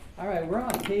All right, we're on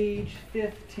page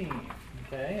 15,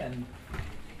 okay, and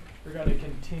we're going to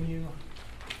continue.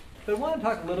 So I want to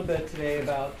talk a little bit today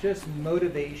about just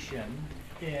motivation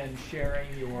in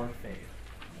sharing your faith.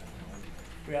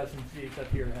 We have some seats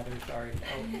up here, Heather, sorry.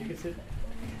 Oh, you can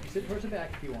sit towards the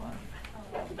back if you want.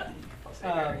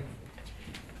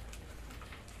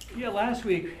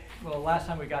 Last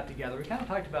time we got together, we kind of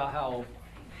talked about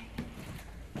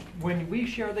when we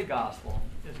share the gospel,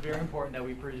 it's very important that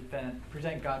we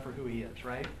present God for who he is,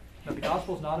 right? Now, the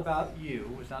gospel is not about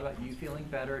you. It's not about you feeling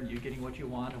better and you getting what you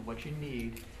want and what you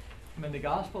need. I mean, the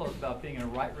gospel is about being in a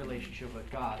right relationship with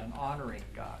God and honoring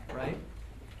God, right?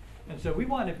 And so we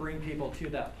want to bring people to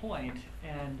that point,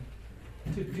 and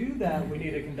to do that, we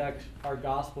need to conduct our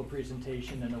gospel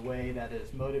presentation in a way that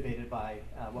is motivated by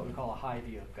what we call a high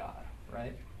view of God,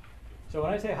 right? So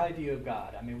when I say high view of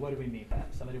God, I mean, what do we mean by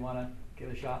that? Somebody want to give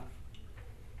it a shot?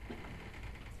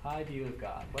 High view of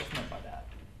God. What's meant by that?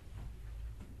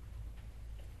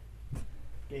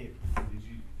 Gabe.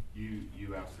 Did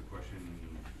you asked the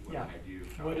question, what Yeah. high view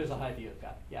of God? What is a high view of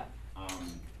God? Yeah.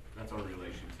 That's our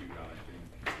relation to God, I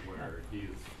think, where he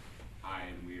is high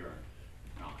and we are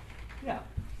not. Yeah.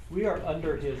 We are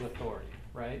under his authority,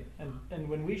 right? And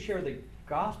when we share the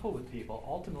gospel with people,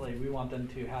 ultimately we want them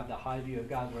to have the high view of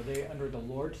God where they're under the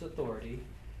Lord's authority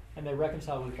and they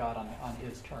reconcile with God on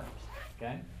his terms,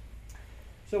 okay?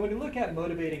 So when you look at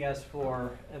motivating us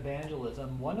for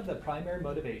evangelism, one of the primary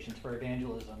motivations for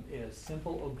evangelism is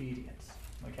simple obedience,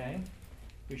 okay?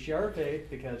 We share our faith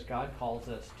because God calls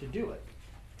us to do it.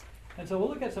 And so we'll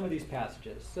look at some of these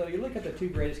passages. So you look at the two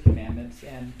greatest commandments,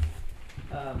 and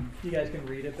you guys can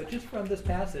read it, but just from this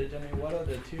passage, I mean, what are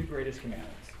the two greatest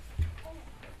commandments?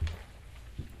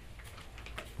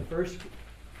 The first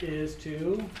is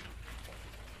to...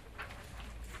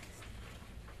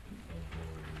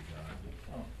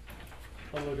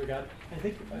 Love your God. I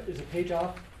think, is the page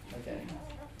off? Okay.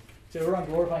 So we're on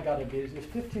glorifying God in obedience. It's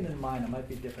 15 in mine. It might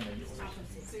be different in yours. Top of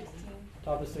 16.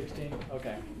 Top of 16?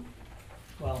 Okay.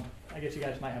 Well, I guess you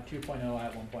guys might have 2.0. I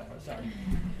have 1.0. Sorry.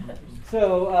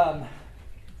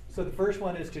 So the first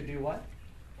one is to do what?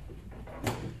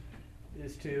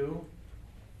 Is to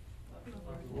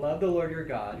love the Lord your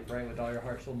God, right, with all your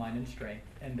heart, soul, mind, and strength.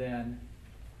 And then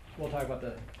we'll talk about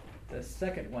the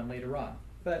second one later on.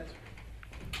 But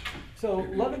so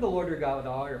loving the Lord your God with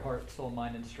all your heart, soul,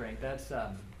 mind, and strength, that's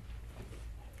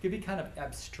could be kind of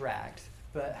abstract,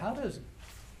 but how does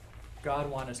God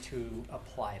want us to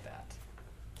apply that?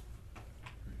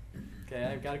 Okay,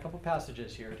 I've got a couple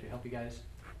passages here to help you guys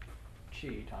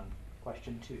cheat on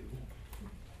question 2.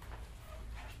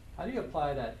 How do you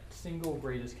apply that single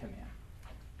greatest command?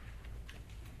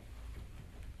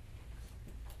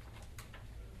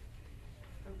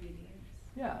 Obedience.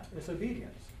 Yeah, it's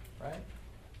obedience, right?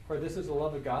 For this is the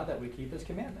love of God that we keep his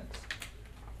commandments.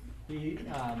 He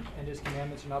and his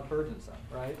commandments are not burdensome,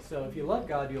 right? So if you love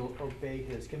God, you'll obey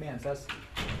his commands.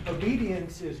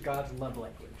 Obedience is God's love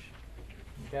language.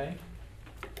 Okay?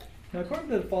 Now, according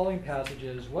to the following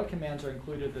passages, what commands are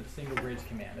included in the single greatest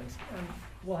command? And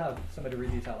we'll have somebody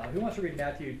read these out loud. Who wants to read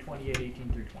Matthew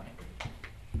 28:18 through 20?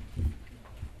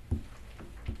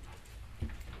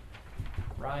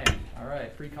 Ryan. All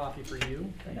right. Free coffee for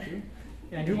you. Thank you.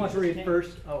 And who wants to read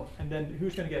first? Oh, and then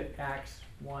who's going to get Acts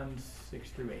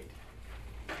 1:6 through 8?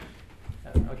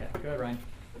 Okay, go ahead, Ryan.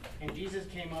 And Jesus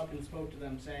came up and spoke to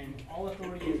them, saying, All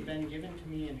authority has been given to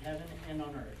me in heaven and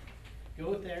on earth.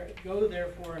 Go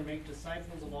therefore and make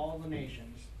disciples of all the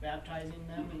nations, baptizing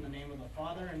them in the name of the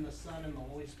Father and the Son and the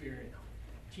Holy Spirit,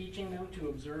 teaching them to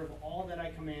observe all that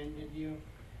I commanded you.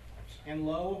 And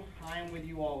lo, I am with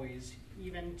you always,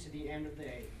 even to the end of the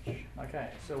age. Okay,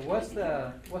 so what's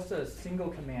the single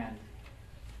command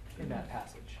in that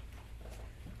passage?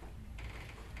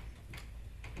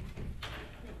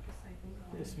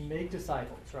 It's make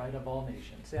disciples, right, of all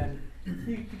nations. And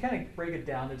you kind of break it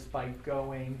down. It's by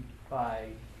going, by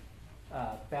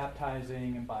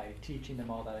baptizing, and by teaching them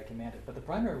all that I commanded. But the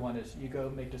primary one is you go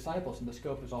make disciples, and the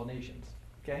scope is all nations.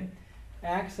 Okay?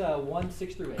 Acts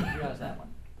 1:6 through 8. Who has that one?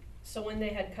 So when they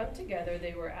had come together,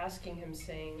 they were asking him,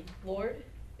 saying, Lord,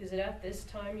 is it at this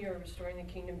time you are restoring the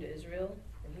kingdom to Israel?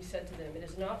 And he said to them, It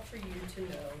is not for you to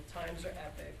know times or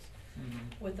epochs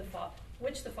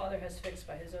which the Father has fixed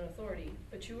by his own authority,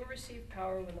 but you will receive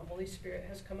power when the Holy Spirit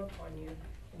has come upon you,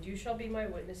 and you shall be my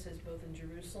witnesses both in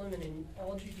Jerusalem and in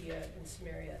all Judea and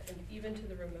Samaria, and even to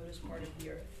the remotest part of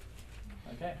the earth.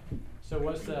 Okay, so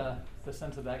what's the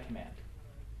sense of that command?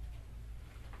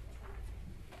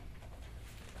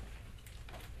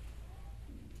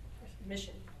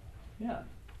 Mission. Yeah.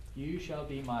 You shall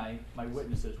be my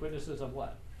witnesses. Witnesses of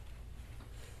what?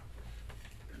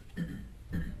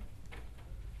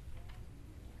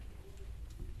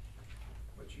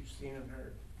 seen and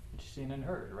heard. Which is seen and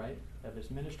heard, right? Of his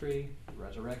ministry,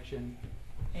 resurrection,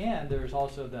 and there's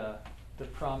also the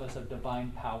promise of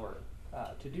divine power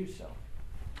to do so.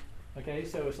 Okay,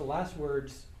 so it's the last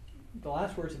words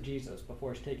of Jesus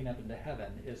before he's taken up into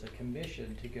heaven is a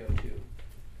commission to go to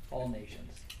all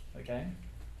nations. Okay?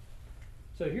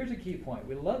 So here's a key point.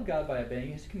 We love God by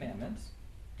obeying his commandments,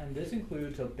 and this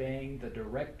includes obeying the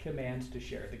direct commands to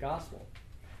share the gospel.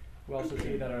 We also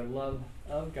see that our love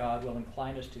of God will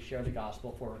incline us to share the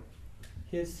gospel for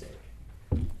his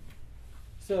sake.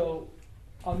 So,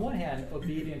 on one hand,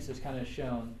 obedience is kind of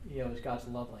shown, as God's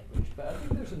love language, but I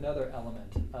think there's another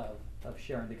element of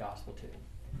sharing the gospel too.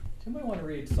 Does anybody want to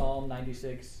read Psalm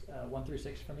 96, 1 through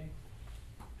 6 for me?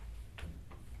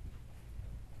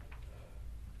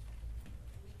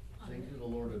 Sing to the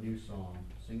Lord a new song.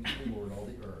 Sing to the Lord all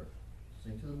the earth.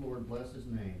 Sing to the Lord, bless his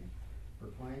name.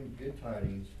 Proclaim good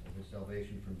tidings of his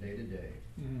salvation from day to day.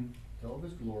 Mm-hmm. Tell of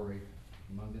his glory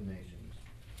among the nations,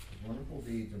 his wonderful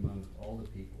deeds among all the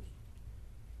peoples.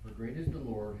 For great is the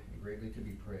Lord, and greatly to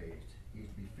be praised. He is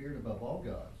to be feared above all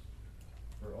gods.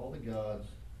 For all the gods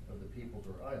of the peoples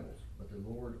are idols, but the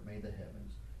Lord made the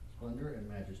heavens. Splendor and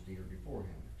majesty are before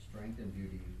him. Strength and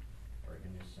beauty are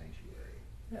in his sanctuary.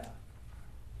 Yeah.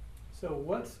 So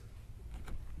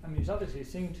he's obviously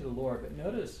singing to the Lord, but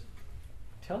notice,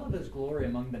 tell of his glory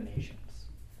among the nations.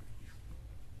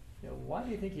 Why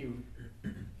do you think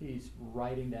he's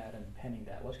writing that and penning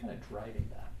that? What's kind of driving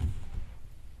that?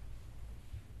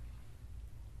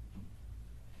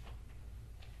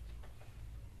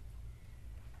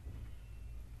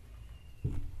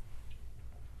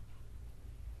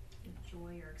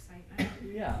 Joy or excitement.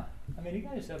 Yeah. You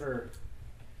guys ever,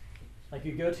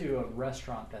 you go to a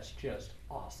restaurant that's just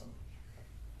awesome,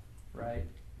 right?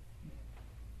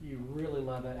 You really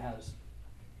love it, has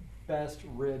best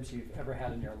ribs you've ever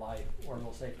had in your life, or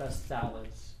we'll say best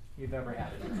salads you've ever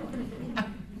had in your life.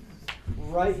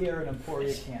 Right here in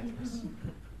Emporia, Kansas.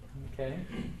 Okay?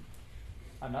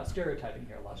 I'm not stereotyping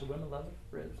here. Lots of women love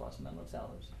ribs, lots of men love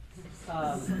salads.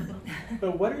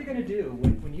 But what are you going to do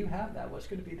when you have that? What's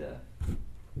going to be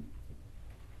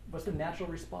what's the natural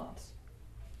response?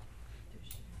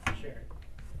 Share it.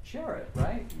 Share it,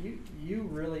 right? You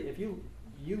really, if you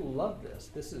love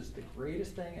this is the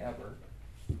greatest thing ever,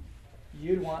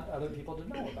 you'd want other people to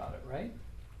know about it, right?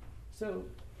 So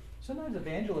sometimes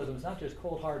evangelism is not just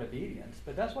cold hard obedience,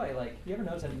 but that's why, you ever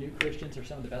notice that new Christians are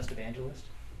some of the best evangelists?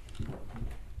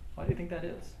 Why do you think that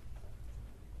is?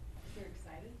 They're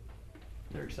excited.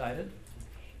 They're excited?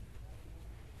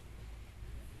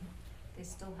 They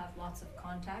still have lots of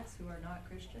contacts who are not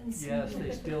Christians. Yes,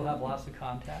 they still have lots of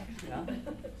contacts, yeah.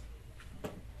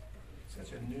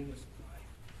 Such a newness of life.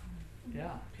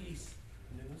 Yeah. Peace,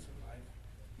 newness of life.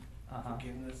 Uh-huh.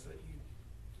 Forgiveness that you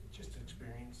just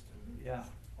experienced and Yeah.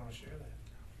 want to share that.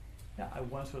 Yeah, I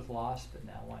once was lost, but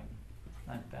now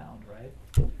I'm found, right?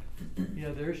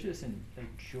 There's just a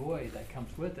joy that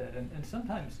comes with it. And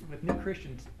sometimes with new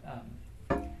Christians,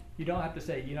 you don't have to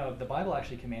say, the Bible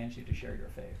actually commands you to share your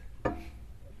faith.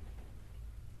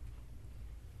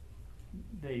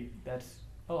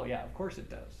 Oh yeah, of course it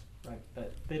does, right?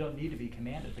 But they don't need to be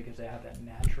commanded because they have that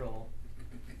natural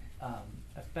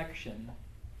affection,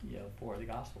 for the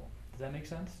gospel. Does that make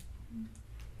sense?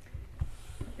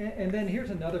 And then here's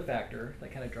another factor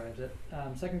that kind of drives it.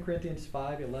 2 Corinthians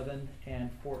 5:11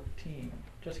 and 14.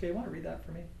 Jessica, you want to read that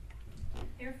for me?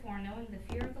 Therefore, knowing the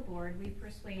fear of the Lord, we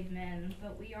persuade men,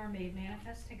 but we are made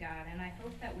manifest to God, and I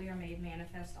hope that we are made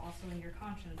manifest also in your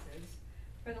consciences.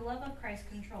 For the love of Christ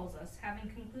controls us, having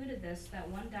concluded this, that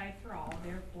one died for all,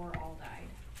 therefore all died.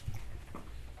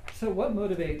 So what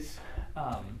motivates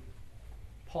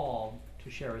Paul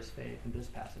to share his faith in this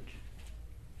passage?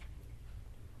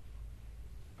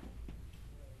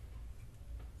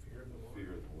 Fear of the Lord.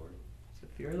 Fear of the Lord. It's the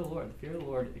fear of the Lord. The fear of the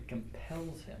Lord, it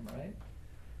compels him, right?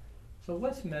 So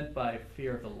what's meant by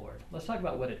fear of the Lord? Let's talk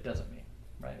about what it doesn't mean,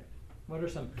 right? What are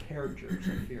some characters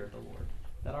of fear of the Lord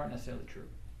that aren't necessarily true?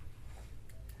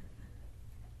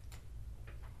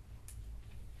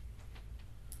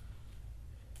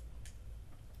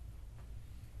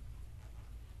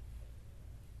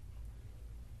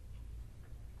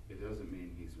 It doesn't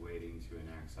mean he's waiting to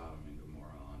enact Sodom and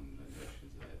Gomorrah on the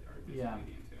nations that are Yeah.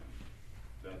 disobedient to him.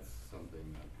 That's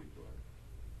something that people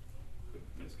could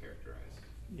mischaracterize.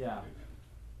 Yeah. to him.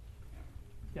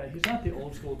 Yeah, he's not the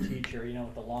old school teacher,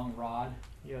 with the long rod.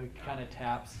 He kind of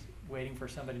taps, waiting for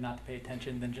somebody not to pay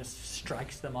attention, then just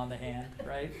strikes them on the hand,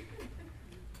 right?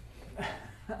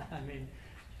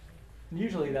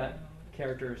 Usually that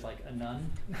character is like a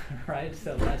nun, right?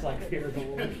 So that's like fear of the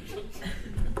Lord.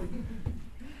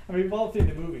 We've all seen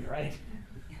the movie, right?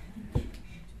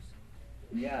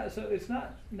 Yeah, so it's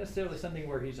not necessarily something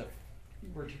where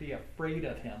we're to be afraid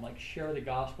of him, like share the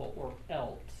gospel or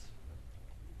else,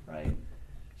 right?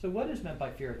 So what is meant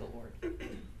by fear of the Lord?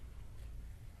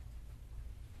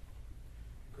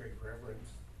 Great reverence.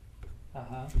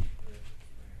 Uh-huh.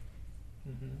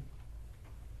 Mm-hmm.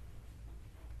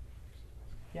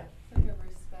 Yeah. Like a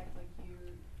respect, like you,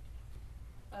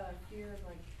 fear of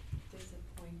like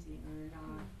disappointing or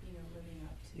not, living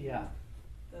up to Yeah.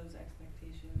 those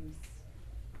expectations.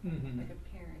 Mm-hmm. Like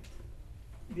a parent.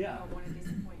 Yeah. You don't wanna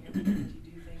disappoint your parents,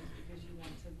 you do things because you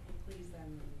want to please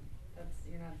them, and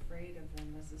you're not afraid of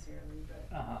them necessarily,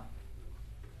 but. Uh-huh.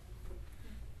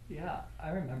 Yeah, I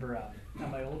remember at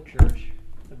my old church,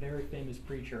 a very famous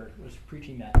preacher was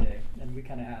preaching that day, and we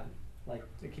kind of had like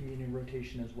the communion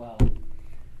rotation as well.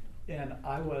 And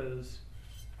I was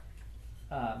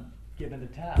given the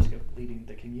task of leading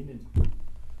the communion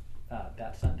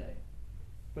that Sunday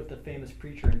with the famous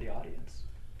preacher in the audience.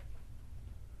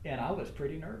 And I was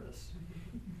pretty nervous,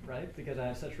 right? Because I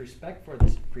have such respect for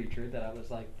this preacher that I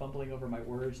was like fumbling over my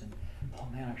words and, oh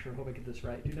man, I sure hope I get this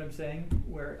right. Do you know what I'm saying?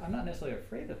 Where I'm not necessarily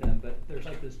afraid of him, but there's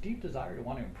like this deep desire to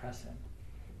want to impress him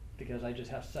because I just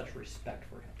have such respect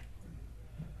for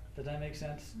him. Does that make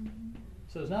sense? Mm-hmm.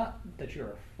 So it's not that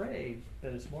you're afraid,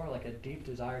 but it's more like a deep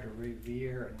desire to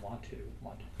revere and want to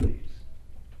please.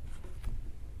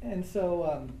 And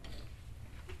so,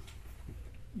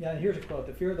 yeah, here's a quote.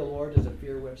 The fear of the Lord is a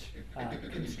fear which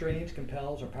constrains,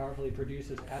 compels, or powerfully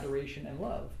produces adoration and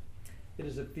love. It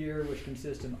is a fear which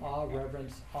consists in awe,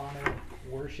 reverence, honor,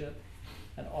 worship,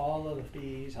 and all of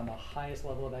these on the highest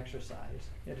level of exercise.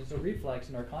 It is a reflex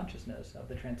in our consciousness of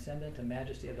the transcendent and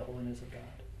majesty of the holiness of God.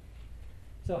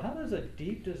 So how does a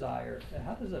deep desire, and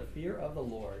how does a fear of the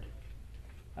Lord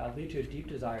lead to a deep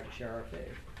desire to share our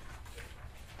faith?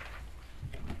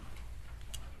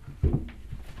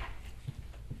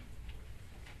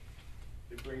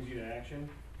 It brings you to action,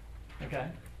 Okay.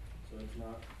 so it's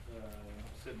not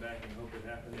sit back and hope it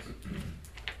happens.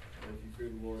 But if you fear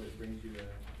the Lord, it brings you to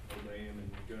obey Him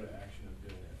and go to action of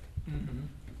doing it. Mm-hmm.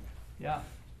 Yeah.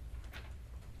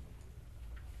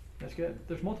 That's good.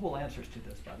 There's multiple answers to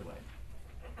this, by the way.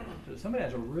 So if somebody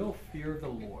has a real fear of the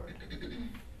Lord,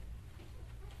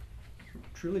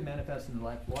 truly manifests in their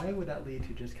life, why would that lead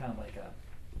to just kind of like a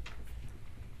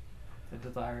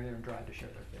desire and drive to share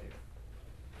their faith?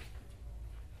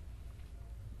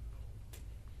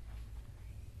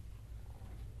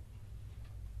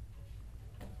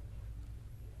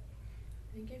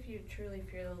 I think if you truly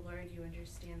fear the Lord, you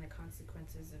understand the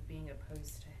consequences of being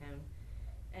opposed to Him,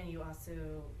 and you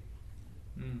also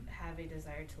have a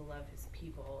desire to love His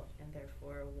people, and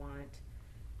therefore want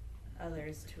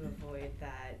others to avoid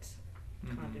that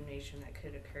condemnation that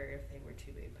could occur if they were to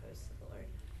be opposed to the Lord.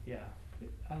 Yeah,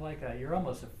 I like that. You're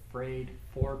almost afraid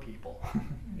for people.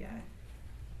 Yeah.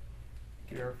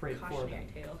 You're afraid for them. Cautionary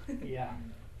tale. Yeah.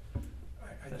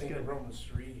 I That's think good. of Romans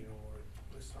 3, where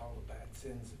it lists all the bad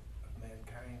sins of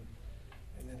mankind,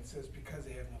 and then it says because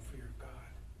they have no fear of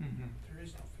God. Mm-hmm. There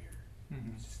is no fear.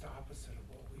 Mm-hmm. It's just the opposite of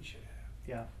what we should have.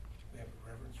 Yeah. We have a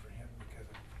reverence for Him because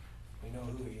we know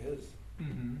who He is,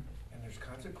 Mm-hmm. and there's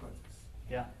consequences.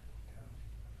 Yeah.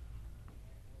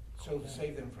 So to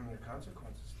save them from their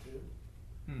consequences too.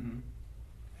 Mm-hmm.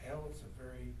 Hell is a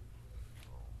very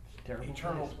Terrible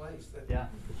eternal place. place that Yeah.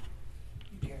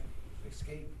 you can't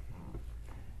escape.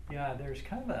 Yeah, there's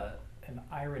kind of an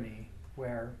irony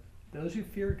where those who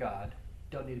fear God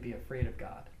don't need to be afraid of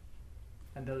God,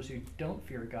 and those who don't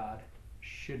fear God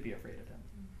should be afraid of Him.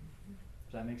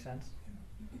 Does that make sense?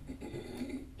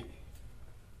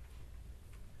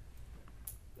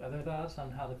 Other thoughts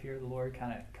on how the fear of the Lord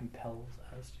kind of compels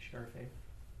us to share faith?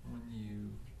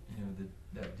 When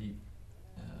that deep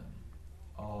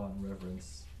awe and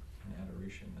reverence and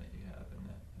adoration that you have, and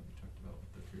that we talked about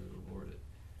with the fear of the Lord,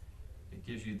 it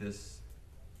gives you this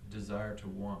desire to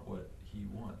want what He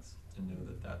wants, to know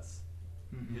that that's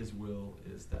His will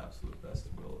is the absolute best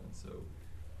will, and so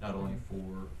not only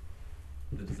for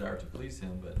the desire to please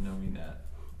Him, but knowing that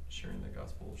sharing the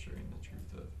gospel, sharing the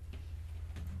truth of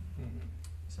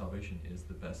salvation is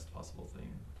the best possible thing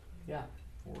Yeah.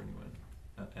 for anyone.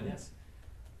 And Yeah.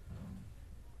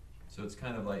 so it's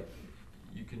kind of like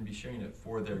you can be sharing it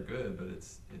for their good, but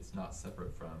it's not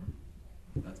separate from,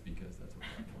 that's because that's what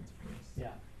God wants from us.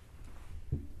 Yeah.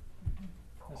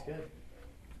 That's good.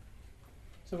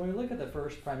 So when we look at the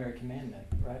first primary commandment,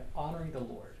 right, honoring the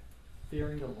Lord,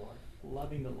 fearing the Lord,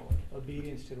 loving the Lord,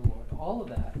 obedience to the Lord, all of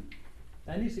that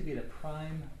needs to be the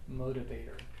prime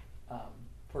motivator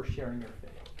for sharing your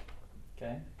faith.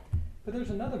 Okay? But there's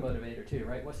another motivator too,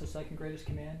 right? What's the second greatest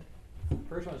command?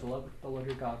 First one is to love the Lord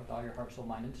your God with all your heart, soul,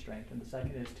 mind, and strength. And the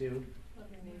second is to Love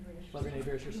your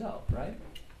neighbor as yourself, right?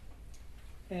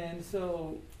 And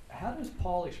so, how does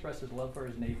Paul express his love for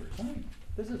his neighbors?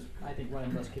 This is, I think, one of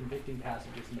the most convicting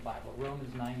passages in the Bible,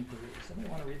 Romans 9:3. Somebody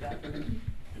want to read that for me?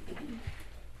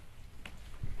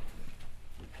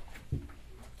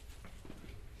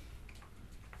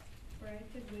 For I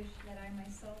could wish that I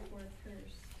myself were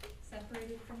accursed,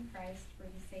 separated from Christ for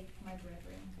the sake of my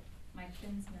brethren, my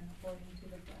kinsmen according to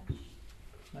the flesh.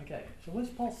 Okay, so what's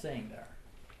Paul saying there?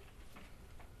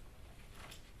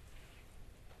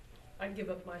 I'd give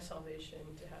up my salvation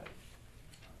to have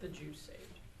the Jews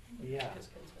saved. Yeah. His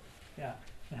kinsmen. Yeah.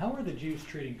 And how are the Jews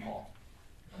treating Paul?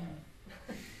 Not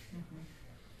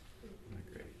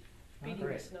great. Beating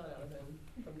great. the snot out of him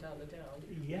from town to town.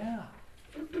 Yeah.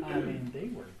 I mean, they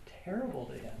were terrible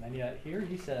to him. And yet here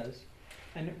he says,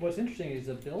 and what's interesting is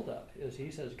the build-up is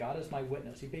he says, God is my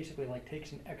witness. He basically like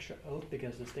takes an extra oath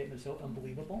because the statement is so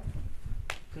unbelievable.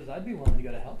 Because I'd be willing to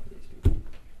go to hell for these people.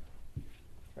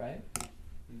 Right?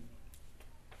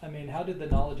 I mean, how did the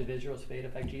knowledge of Israel's fate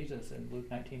affect Jesus in Luke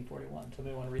 19:41?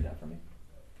 Somebody want to read that for me?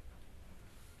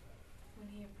 When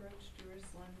he approached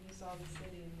Jerusalem, he saw the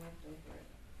city and wept over it.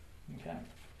 Okay.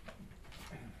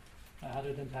 How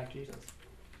did it impact Jesus?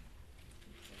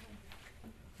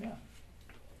 Yeah.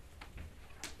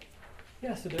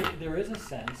 Yeah, so there is a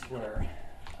sense where,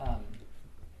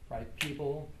 right,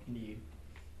 people need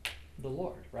the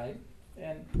Lord, right?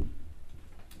 And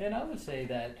I would say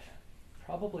that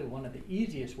probably one of the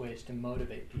easiest ways to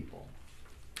motivate people,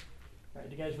 right?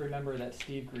 Do you guys remember that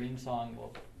Steve Green song?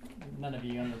 Well, none of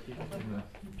you younger people, but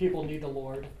people need the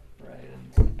Lord, right?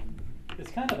 And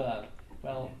it's kind of a,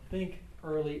 well, think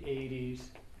early 80s.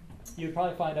 You'd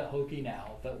probably find it hokey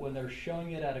now, but when they're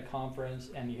showing it at a conference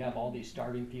and you have all these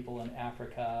starving people in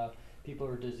Africa, people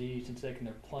who are diseased and sick and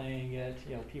they're playing it,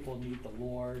 people need the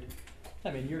Lord.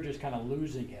 I mean, you're just kind of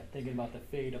losing it, thinking about the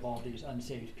fate of all these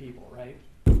unsaved people, right?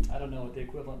 I don't know what the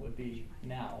equivalent would be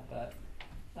now, but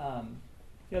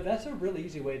that's a really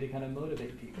easy way to kind of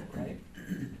motivate people, right?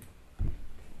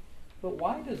 But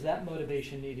why does that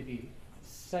motivation need to be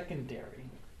secondary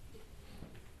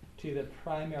to the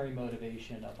primary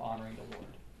motivation of honoring the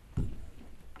Lord?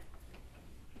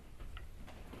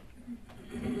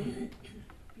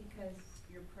 Because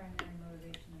your primary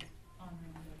motivation is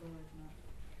honoring the Lord, not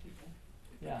people.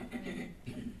 Yeah.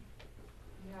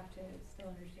 You have to still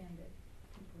understand that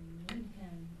people need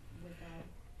him without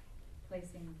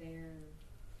placing their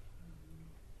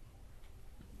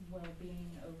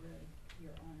well-being over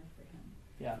your honor for him.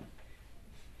 Yeah.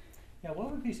 Yeah,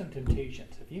 what would be some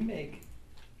temptations? If you make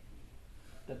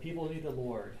the people need the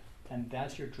Lord, and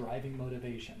that's your driving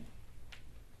motivation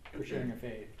for sharing your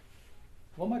faith,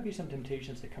 what might be some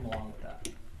temptations that come along with that?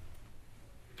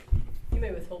 You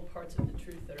may withhold parts of the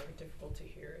truth that are difficult to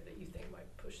hear that you think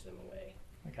might push them away.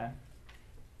 Okay.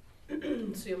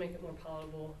 So you'll make it more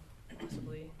palatable,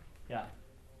 possibly. Yeah.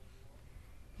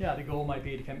 Yeah, the goal might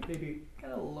be to maybe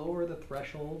kind of lower the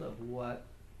threshold of what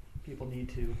people need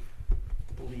to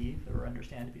believe or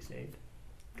understand to be saved.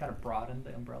 Kind of broaden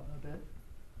the umbrella a bit.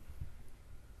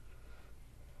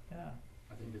 Yeah.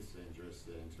 I think it's dangerous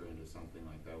to enter into something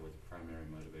like that with primary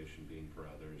motivation being for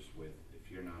others. If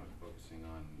you're not focusing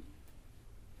on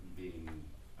being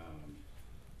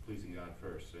pleasing God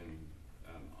first and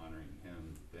honoring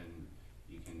Him, then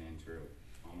you can enter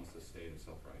almost a state of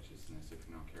self-righteousness if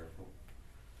you're not careful,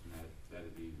 and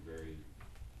that'd be bad.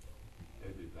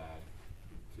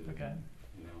 Okay.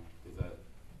 Did I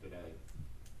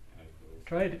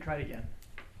Try it again.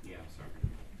 Yeah,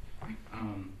 sorry.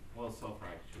 Well,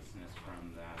 self-righteousness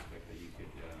from the aspect that you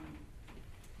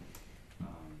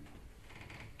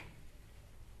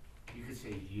could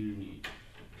say you need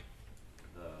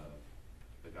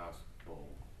the gospel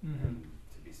and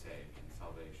to be saved and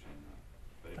salvation,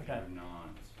 but if you're not,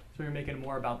 so you're making it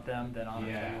more about them than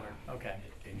honoring the Lord. Okay.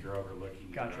 And you're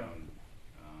overlooking Gotcha. your own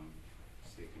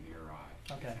stick in your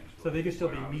eye. Okay. So they could still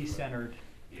be What I was me-centered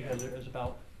Yeah. because it was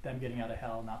about them getting out of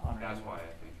hell, not honoring That's the why Lord.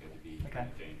 I think it'd be Okay.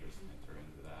 kind of dangerous to enter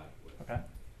into that. Okay.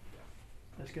 Yeah.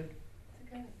 That's good. To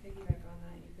kind of piggyback on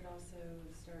that, you could also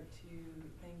start to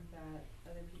think that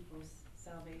other people's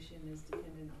salvation is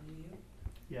dependent on you,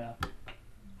 Yeah.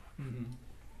 Mm-hmm.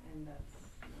 and that's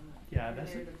not. Yeah, you're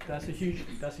that's there a to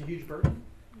huge burden.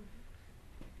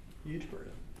 Huge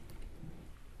burden.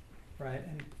 Right?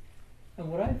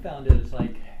 And what I've found is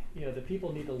the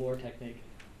people need the Lord technique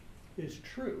is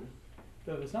true,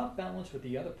 but if it's not balanced with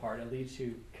the other part, it leads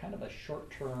to kind of a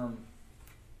short-term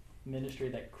ministry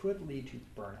that could lead to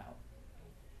burnout.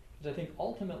 Because I think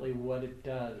ultimately what it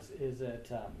does is it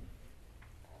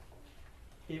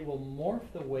will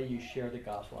morph the way you share the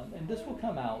gospel, and this will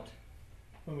come out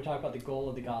when we talk about the goal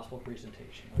of the gospel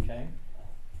presentation, okay?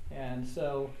 And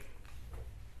so,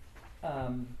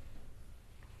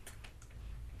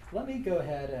 let me go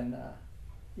ahead and,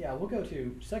 we'll go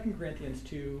to 2 Corinthians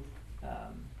 2,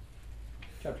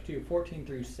 chapter 2, 14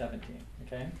 through 17,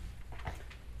 okay?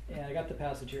 And I got the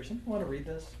passage here. Someone want to read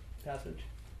this passage?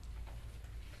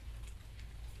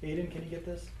 Aiden, can you get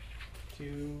this?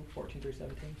 2, 14 through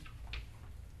 17?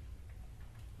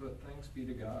 But thanks be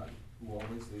to God, who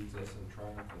always leads us in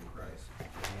triumph in Christ, and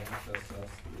manifests us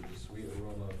through the sweet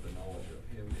aroma of the knowledge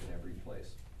of him in every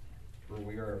place. For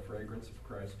we are a fragrance of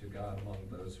Christ to God among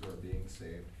those who are being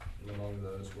saved, and among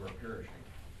those who are perishing.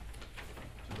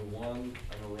 To the one,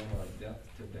 an aroma of death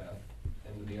to death,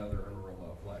 and to the other, an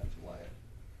aroma of life to life.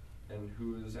 And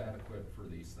who is adequate for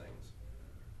these things?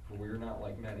 For we are not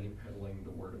like many peddling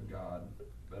the word of God,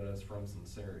 but as from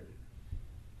sincerity.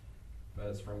 But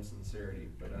as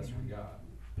from God,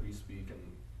 we speak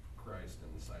in Christ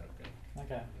in the sight of God.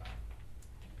 Okay.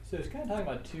 So it's kind of talking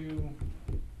about two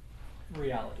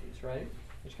realities, right?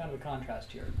 There's kind of a contrast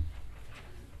here.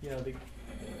 You know,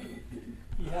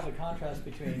 you have a contrast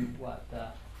between what?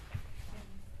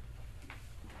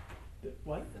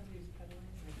 What?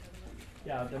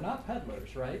 Yeah, they're not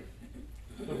peddlers, right?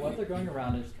 But what they're going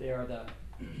around is they are the,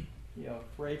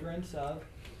 fragrance of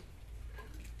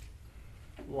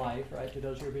life, right, to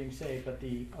those who are being saved, but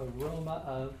the aroma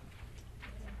of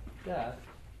death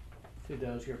to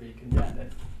those who are being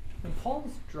condemned. And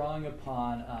Paul's drawing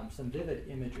upon some vivid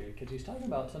imagery because he's talking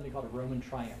about something called a Roman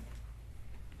triumph.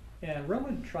 And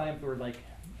Roman triumph was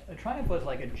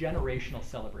like a generational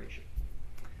celebration,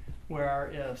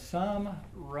 where if some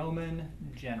Roman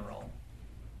general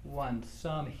won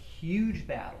some huge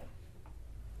battle,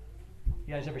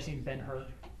 you guys ever seen Ben-Hur?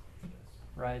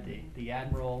 Right, the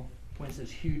admiral wins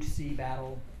this huge sea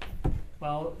battle.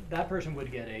 Well, that person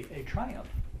would get a triumph.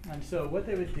 And so what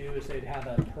they would do is they'd have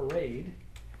a parade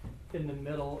in the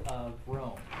middle of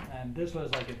Rome. And this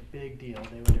was like a big deal.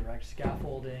 They would erect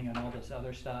scaffolding and all this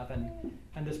other stuff.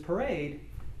 And this parade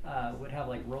would have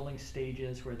like rolling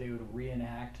stages where they would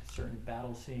reenact certain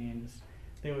battle scenes.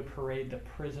 They would parade the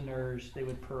prisoners, they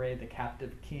would parade the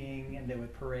captive king, and they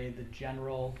would parade the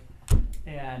general.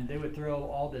 And they would throw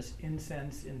all this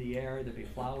incense in the air, there'd be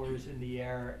flowers in the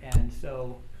air. And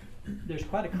so there's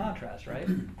quite a contrast, right?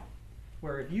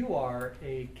 Where if you are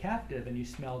a captive and you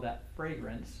smell that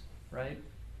fragrance, right?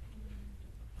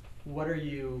 What are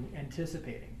you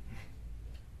anticipating?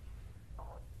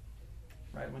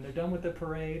 Right, when they're done with the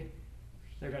parade,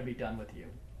 they're going to be done with you,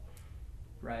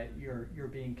 right? You're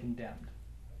being condemned.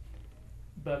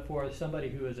 But for somebody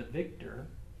who is a victor,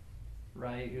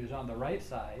 right, who's on the right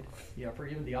side, for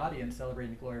even the audience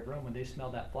celebrating the glory of Rome, when they smell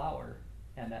that flower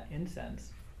and that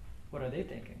incense, what are they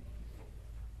thinking?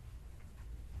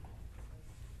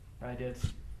 Right,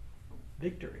 it's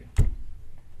victory.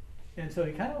 And so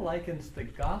he kind of likens the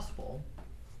gospel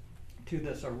to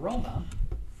this aroma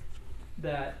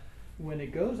that when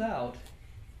it goes out,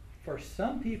 for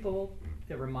some people,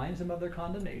 it reminds them of their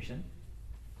condemnation.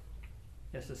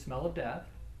 It's the smell of death.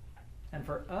 And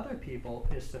for other people,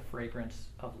 it's the fragrance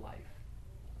of life.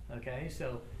 Okay,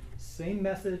 so same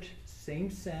message,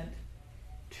 same scent,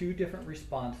 two different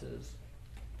responses,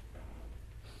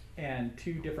 and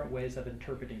two different ways of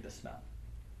interpreting the smell.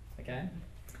 Okay?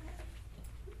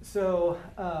 So,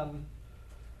 kind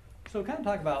of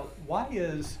talk about why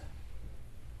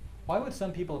would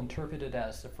some people interpret it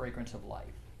as the fragrance of life?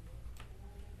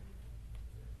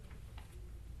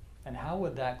 And how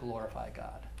would that glorify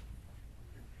God?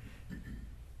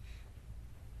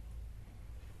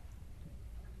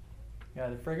 Yeah,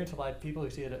 the fragrance of life, people who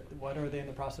see it, what are they in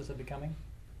the process of becoming?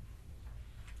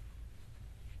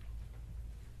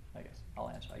 I guess I'll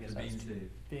answer. I guess being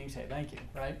saved. Being saved, thank you,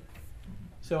 right?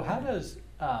 So how does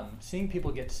seeing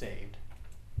people get saved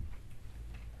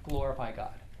glorify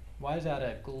God? Why is that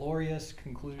a glorious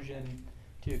conclusion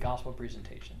to a gospel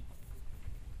presentation?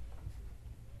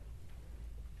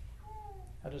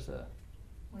 How does the...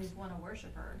 Well, he's won a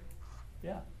worshiper.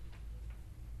 Yeah.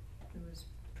 Who was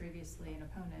previously an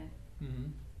opponent.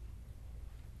 Mm-hmm.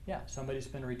 Yeah, somebody's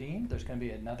been redeemed. There's going to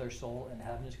be another soul in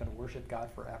heaven who's going to worship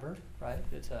God forever, right?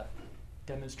 It's a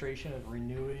demonstration of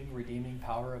renewing, redeeming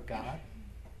power of God,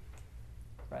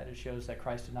 right? It shows that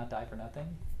Christ did not die for nothing,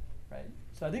 right?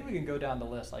 So I think we can go down the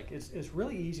list. Like, it's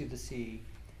really easy to see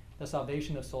the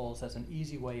salvation of souls as an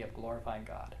easy way of glorifying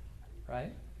God,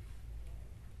 right?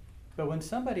 But when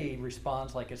somebody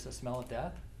responds like it's the smell of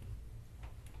death,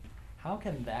 how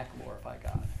can that glorify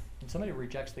God? When somebody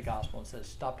rejects the gospel and says,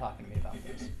 stop talking to me about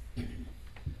this,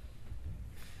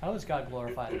 how is God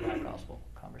glorified in that gospel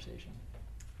conversation?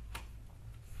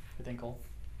 You think, Cole?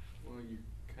 Well, you're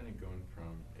kind of going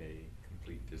from a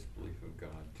complete disbelief of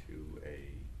God to a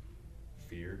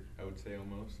fear, I would say,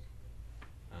 almost.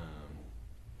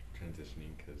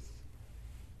 Transitioning, because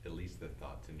at least the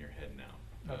thought's in your head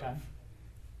now. Okay. Of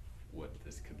what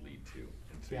this could lead to.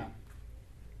 And so Yeah.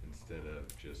 instead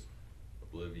of just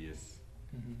oblivious,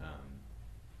 Mhm.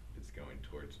 it's going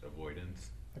towards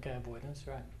avoidance, Okay, avoidance,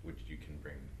 right. which you can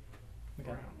bring Okay.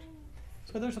 around.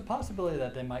 So there's a possibility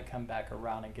that they might come back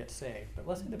around and get saved, but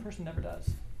let's say the person never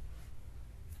does.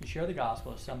 You share the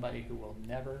gospel with somebody who will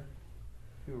never,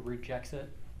 who rejects it,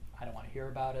 I don't want to hear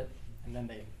about it, and then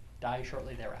they die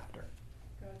shortly thereafter.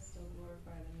 God still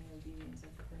glorified in the obedience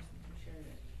of the person who shared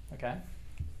it. Okay?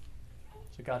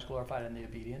 So God's glorified in the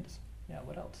obedience. Yeah,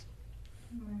 what else?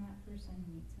 When that person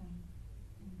meets him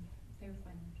in their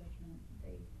final judgment,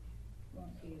 they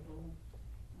won't be able,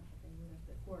 not that they would have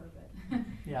before, but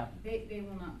Yeah. they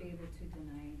will not be able to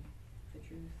deny the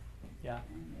truth. Yeah.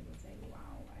 And they will say,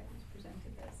 wow, I was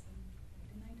presented this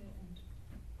and I denied it. And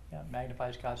Yeah,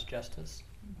 magnifies God's justice.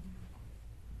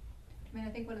 I mean, I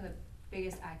think one of the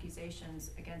biggest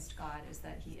accusations against God is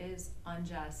that he is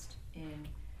unjust in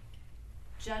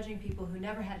judging people who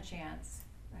never had a chance,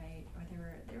 right? Or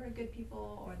they were good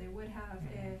people, or they would have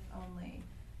Mhm. if only.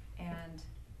 And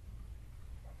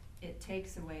it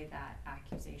takes away that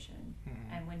accusation.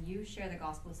 Mhm. And when you share the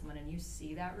gospel with someone and you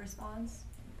see that response,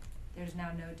 there's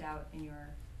now no doubt in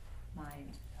your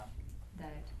mind Yeah.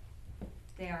 that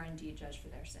they are indeed judged for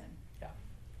their sin, Yeah.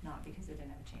 not because they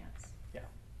didn't have a chance. Yeah.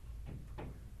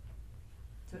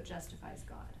 So it justifies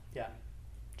God. Yeah.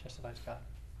 Justifies God.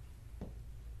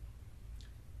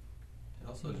 It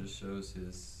also just shows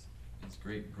his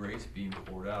great grace being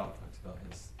poured out. Talks about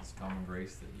his common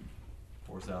grace that he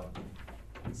pours out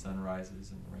when the sun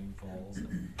rises and the rain falls.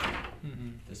 And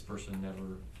Mhm. this person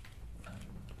never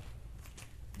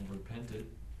repented,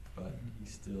 but he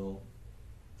still,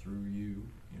 through you,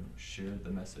 shared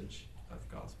the message of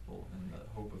gospel and the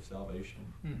hope of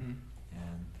salvation. Mhm.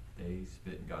 And they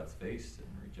spit in God's face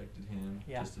and rejected him,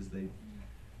 Yeah. just as they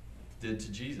did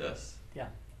to Jesus. Yeah.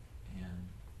 And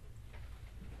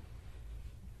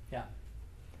Yeah.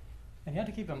 And you have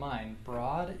to keep in mind,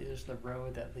 broad is the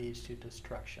road that leads to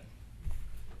destruction.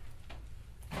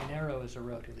 Narrow is the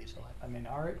road that leads to life. I mean,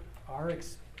 our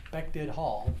expected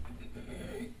haul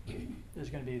is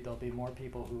going to be, there'll be more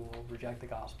people who will reject the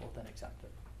gospel than accept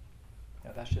it.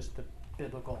 That's just the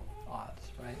biblical odds,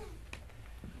 right?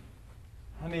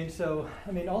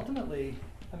 Ultimately,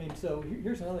 so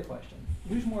here's another question.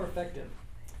 Who's more effective?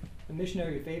 The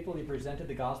missionary who faithfully presented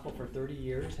the gospel for 30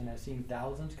 years and has seen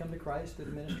thousands come to Christ through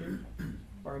the ministry?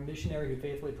 Or a missionary who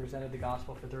faithfully presented the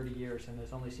gospel for 30 years and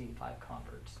has only seen 5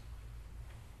 converts?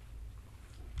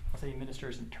 I'll say he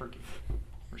ministers in Turkey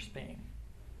or Spain.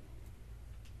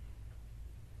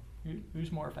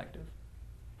 Who's more effective?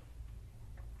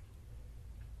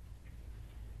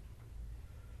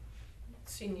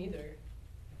 See, neither.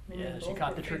 I mean, they Yes, you both caught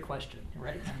were the trick faithful. question,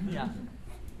 right? Yeah.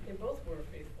 They both were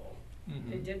faithful. They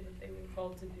Mhm. did what they were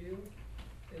called to do.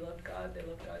 They loved God, they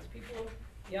loved God's people.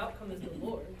 The outcome is the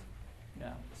Lord.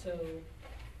 Yeah. So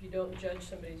you don't judge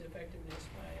somebody's effectiveness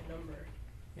by a number,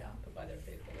 Yeah. but by their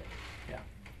faithfulness. Yeah.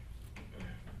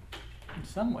 In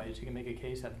some ways, you can make a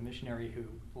case that a missionary who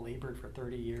labored for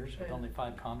 30 years with Yeah. only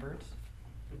 5 converts,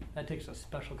 that takes a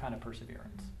special kind of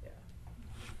perseverance. Yeah.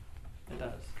 It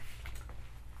does.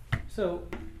 So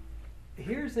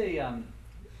here's a,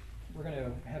 we're going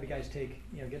to have you guys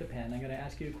get a pen. I'm going to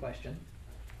ask you a question.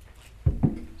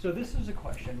 So this is a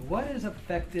question. What is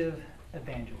effective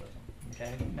evangelism?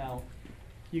 Okay. Now,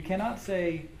 you cannot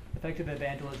say effective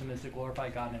evangelism is to glorify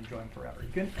God and enjoy Him forever. You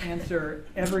can answer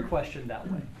every question that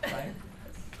way, right?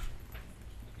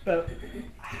 But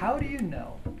how do you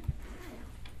know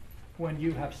when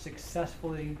you have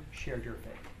successfully shared your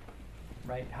faith,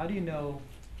 right? How do you know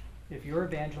if your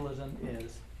evangelism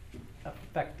is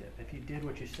effective, if you did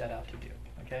what you set out to do,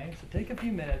 okay? So take a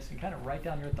few minutes and kind of write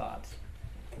down your thoughts.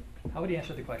 How would you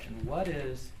answer the question, what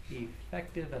is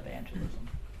effective evangelism?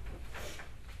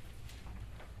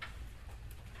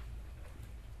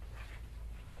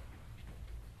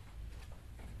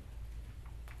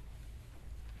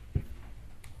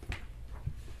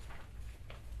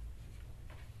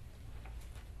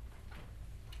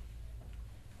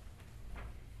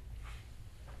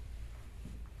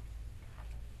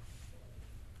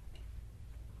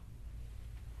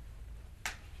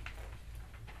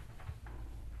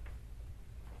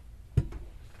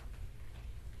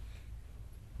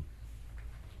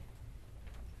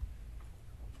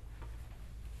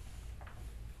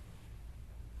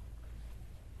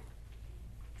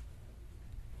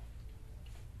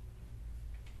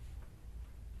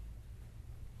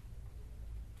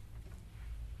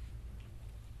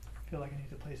 feel like I need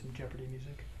to play some Jeopardy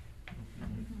music.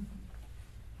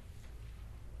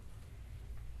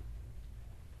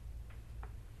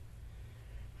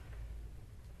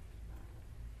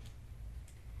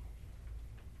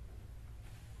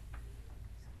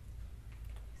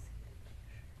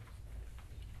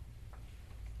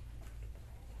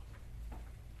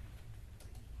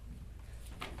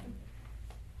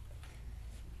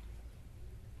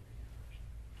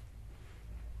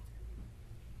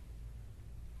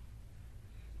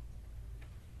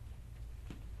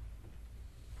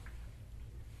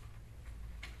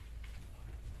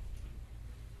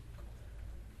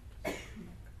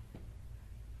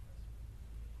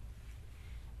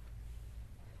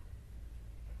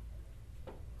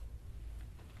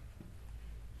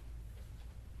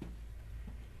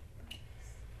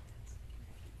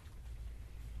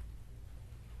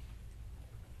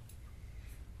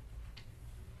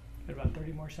 Got about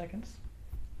 30 more seconds.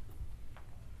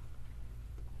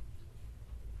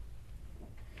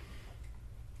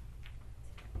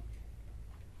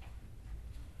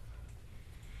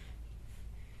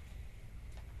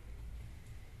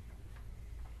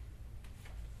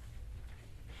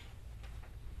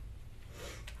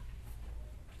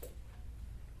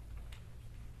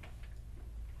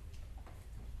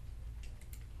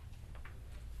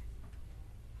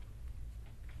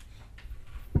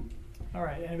 All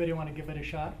right, anybody want to give it a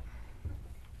shot?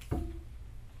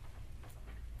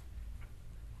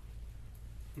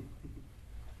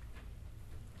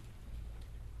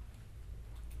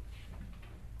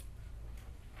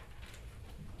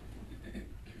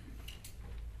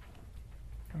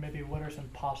 Or maybe what are some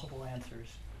possible answers?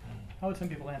 How would some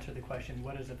people answer the question,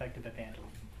 what is effective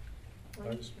evangelism?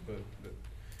 I just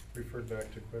referred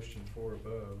back to question 4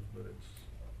 above, but it's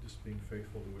just being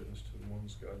faithful to witness to the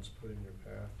ones God's put in your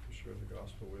path to share the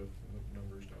gospel with, and the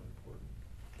numbers not important.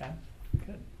 Okay,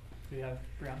 good. Do you have,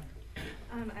 Brianna?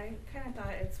 I kind of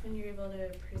thought it's when you're able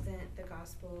to present the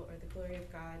gospel or the glory of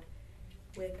God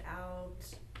without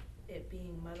it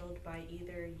being muddled by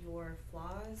either your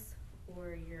flaws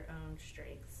or your own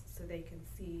strengths, so they can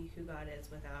see who God is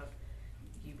without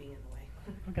you being in the way.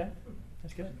 Okay,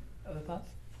 that's good. Other thoughts?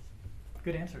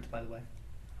 Good answers, by the way.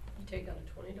 You take out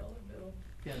a $20 bill.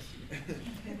 Yes. I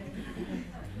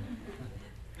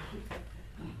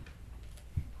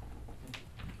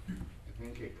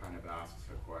think it kind of asks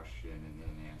a question and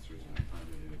then answers an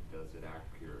affirmative. Does it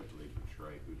accurately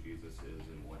portray who Jesus is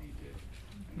and what he did?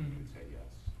 And you can say yes.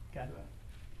 Got to it.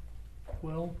 that.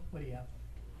 Will, what do you have?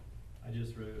 I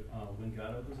just wrote, when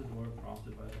God opens a door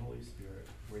prompted by the Holy Spirit,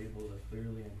 we're able to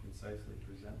clearly and concisely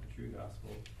present the true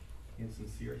gospel in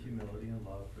sincere humility and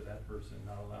love for that person,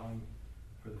 not allowing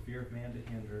for the fear of man to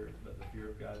hinder, but the fear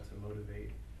of God to motivate.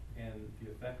 And the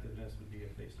effectiveness would be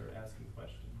if they start asking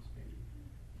questions, maybe,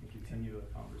 and continue a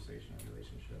conversation and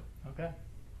relationship. Okay,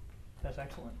 that's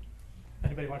excellent.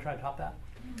 Anybody want to try to top that?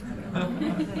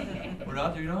 We're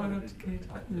not, you know, can you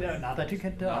talk? No, not that you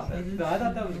can top. No, I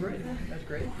thought that was great. That's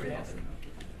great. Great answer.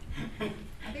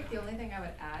 I think the only thing I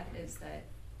would add is that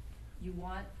you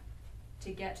want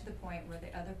to get to the point where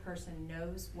the other person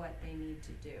knows what they need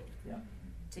to do. Yeah.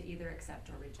 To either accept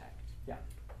or reject. Yeah.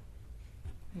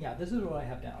 Yeah, this is what I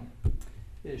have down,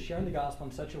 is sharing the gospel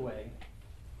in such a way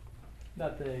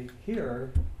that the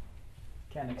hearer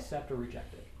can accept or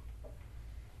reject it.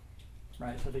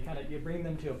 Right, so they you bring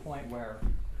them to a point where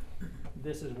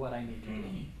this is what I need to do,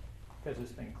 because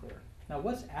it's been clear. Now,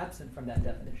 what's absent from that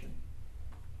definition?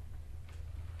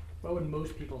 What would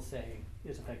most people say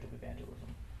is effective evangelism?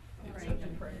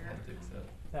 Accept prayer. Have to accept.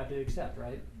 Have to accept,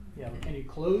 right? Yeah, can you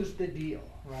close the deal,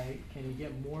 right? Can you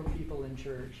get more people in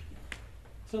church?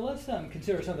 So let's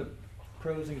consider some of the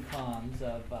pros and cons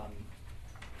of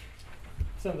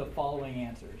some of the following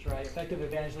answers, right? Effective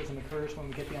evangelism occurs when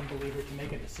we get the unbeliever to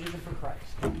make a decision for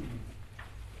Christ.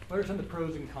 What are some of the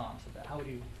pros and cons of that? How would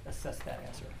you assess that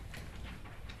answer?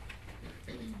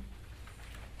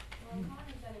 Well, one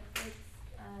is that it puts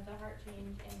the heart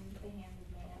change in the hands of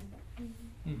man.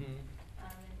 Mm-hmm.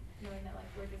 And knowing that, like,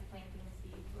 we're just planting the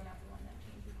seed, we're not the one that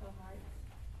changes the hearts.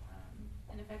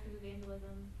 And effective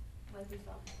evangelism, like we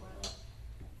saw before, like,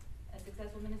 a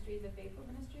successful ministry is a faithful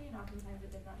ministry, and oftentimes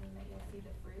it does not mean that you'll see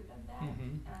the fruit of that.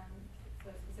 Mm-hmm.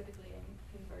 So specifically in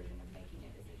conversion of making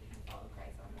a decision to follow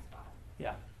Christ on the spot.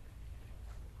 Yeah,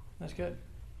 that's good.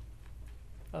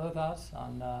 Other thoughts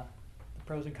on the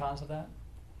pros and cons of that?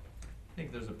 I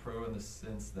think there's a pro in the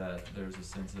sense that there's a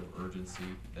sense of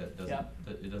urgency that doesn't, Yeah.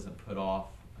 that it doesn't put off,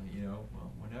 you know,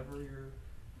 well, whenever you're,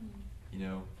 you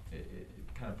know, it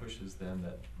kind of pushes them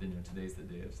that, you know, today's the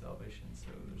day of salvation, so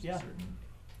there's Yeah. a certain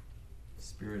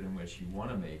spirit in which you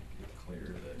want to make it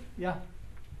clear that Yeah.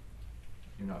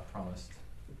 you're not promised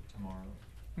tomorrow.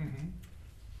 Mm-hmm.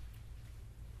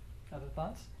 Other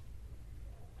thoughts?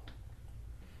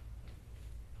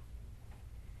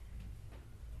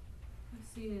 I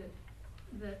see it,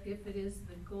 that if it is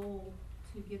the goal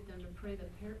to get them to pray the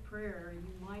prayer,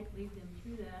 you might lead them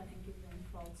through that and give them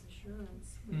false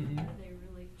assurance Mhm. that they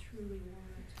really truly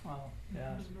want it. Well,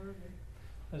 yes. Converted.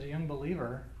 As a young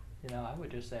believer, I would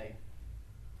just say,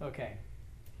 okay,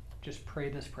 just pray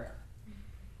this prayer.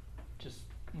 Just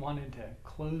wanted to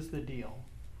close the deal.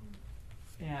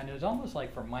 And it was almost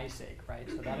like for my sake, right?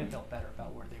 So that I felt better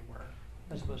about where they were,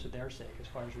 as opposed to their sake, as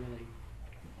far as really,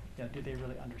 did they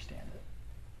really understand it?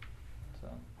 So.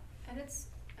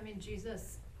 And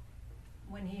Jesus,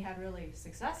 when he had really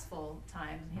successful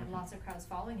times, and he had lots of crowds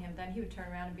following him, then he would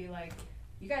turn around and be like,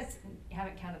 you guys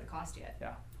haven't counted the cost yet.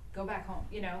 Yeah. Go back home,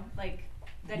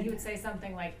 then he would say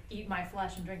something like, eat my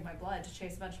flesh and drink my blood to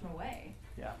chase a bunch of them away.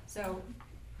 Yeah. So,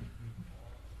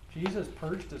 Jesus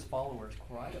purged his followers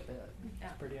quite a bit. Yeah.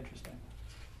 It's pretty interesting.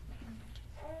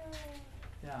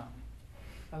 Yeah.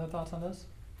 Other thoughts on this?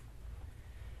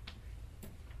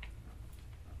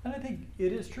 And I think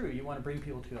it is true. You want to bring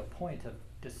people to a point of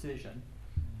decision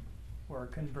or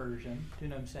conversion. Do you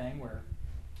know what I'm saying? Where,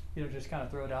 just kind of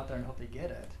throw it out there and hope they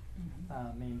get it.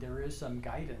 There is some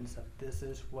guidance of this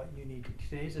is what you need to.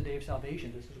 Today's the day of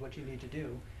salvation. This is what you need to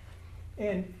do.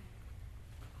 And,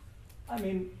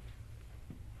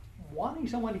 wanting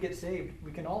someone to get saved,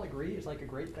 we can all agree is like a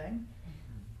great thing,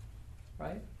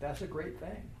 right? That's a great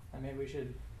thing. We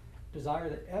should desire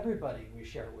that everybody we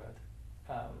share with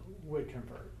would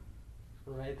convert,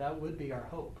 right? That would be our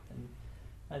hope. And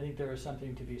I think there is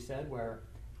something to be said where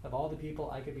of all the people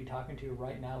I could be talking to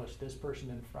right now, it's this person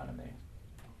in front of me.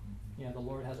 The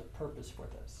Lord has a purpose for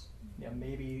this.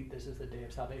 Maybe this is the day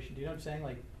of salvation. Do you know what I'm saying?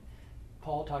 Like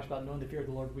Paul talks about knowing the fear of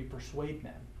the Lord, we persuade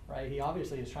men, right? He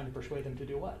obviously is trying to persuade them to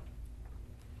do what?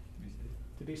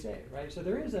 To be saved, right? So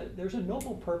there's a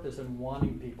noble purpose in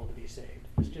wanting people to be saved.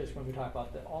 It's just when we talk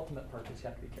about the ultimate purpose, you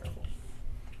have to be careful.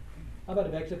 How about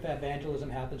effective evangelism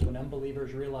happens when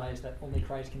unbelievers realize that only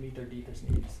Christ can meet their deepest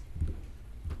needs?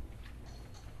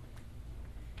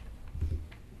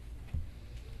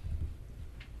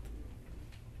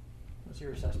 What's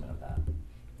your assessment of that?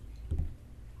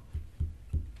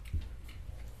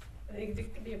 I think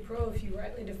it could be a pro if you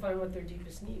rightly define what their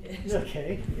deepest need is.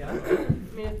 Okay, yeah.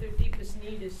 If their deepest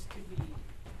need is to be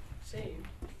saved,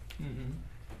 Mm-hmm.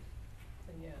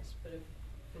 then yes. But if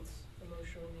it's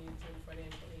emotional needs and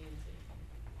financial needs,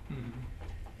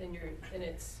 Mm-hmm. then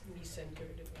it's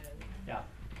me-centered and. Yeah.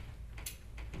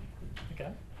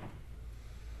 Okay.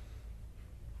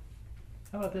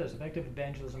 How about this? Effective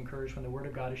evangelism occurs when the Word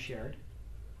of God is shared.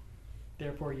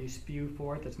 Therefore, you spew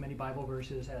forth as many Bible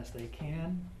verses as they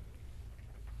can,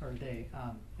 or they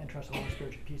entrust the Holy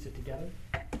Spirit to piece it together.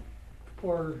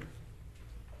 Or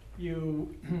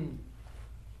you,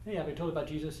 I've been told about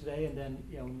Jesus today, and then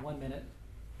in 1 minute,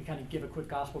 you kind of give a quick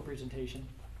gospel presentation,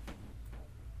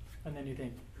 and then you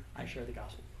think, I share the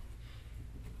gospel.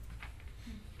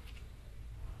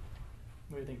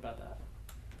 What do you think about that?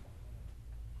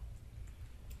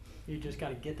 You just got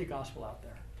to get the gospel out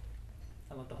there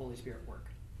and let the Holy Spirit work.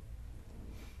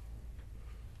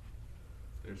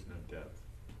 There's no depth.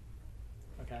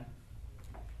 Okay.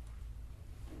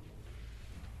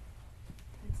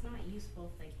 It's not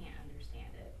useful if they can't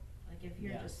understand it. Like if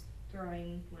you're Yeah. just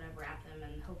throwing whatever at them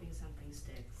and hoping something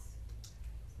sticks,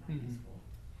 it's not Mhm. useful.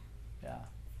 Yeah.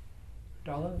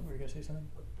 Darla, were you going to say something?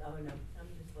 Oh, no, I'm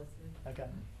just listening. Okay.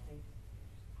 Thanks.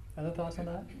 Other thoughts on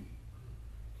that?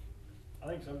 I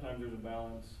think sometimes there's a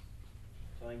balance.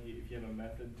 So I think if you have a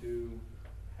method to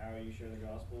how you share the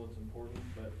gospel, it's important,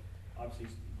 but obviously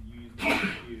you use the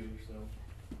few, so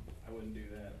I wouldn't do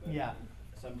that. But Yeah.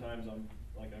 sometimes on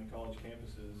college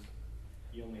campuses,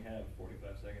 you only have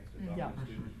 45 seconds to talk Yeah. to a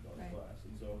student about the Right. class.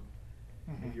 And so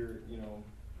Mhm. if you're,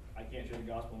 I can't share the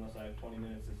gospel unless I have 20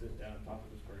 minutes to sit down and talk to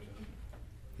this person.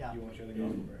 Yeah. You won't share the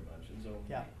gospel very much. And so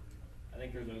Yeah. I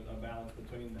think there's a balance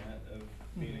between that of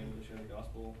being Mhm. able to share the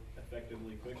gospel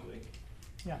effectively, quickly,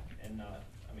 Yeah. and not,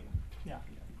 Yeah.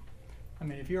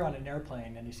 If you're on an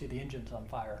airplane and you see the engine's on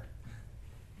fire,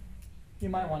 you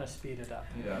might want to speed it up.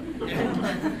 Yeah.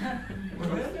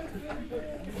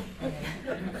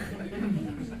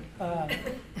 I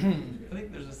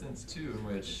think there's a sense too in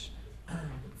which,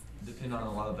 depending on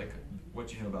a lot of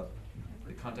what you know about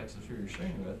the context of who you're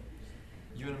sharing with,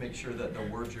 you want to make sure that the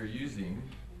words you're using,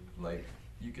 like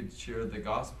you could share the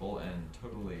gospel and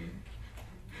totally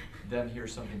them hear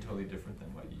something totally different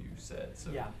than what you said.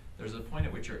 So Yeah. there's a point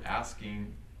at which you're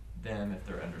asking them if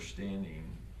they're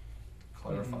understanding,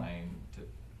 clarifying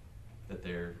that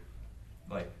they're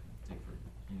like, take for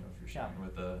you know, if you're Yeah. sharing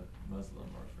with a Muslim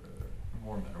or for a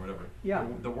Mormon or whatever. Yeah.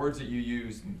 The words that you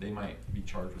use, they might be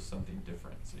charged with something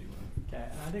different, so you want Okay,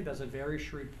 and I think that's a very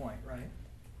shrewd point, right?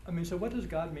 I mean, so what does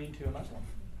God mean to a Muslim?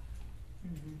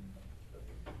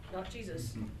 Not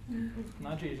Jesus.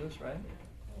 Not Jesus, right?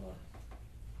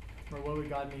 Or what would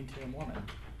God mean to a Mormon?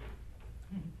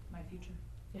 My future.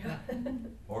 Yeah.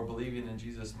 or believing in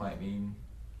Jesus might mean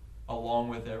along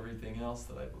with everything else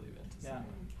that I believe in. To Yeah.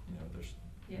 someone. You know, there's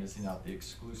Yes. missing out the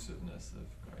exclusiveness of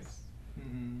Christ.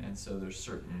 Mhm. And so there's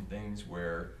certain things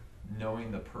where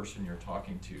knowing the person you're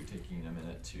talking to, taking a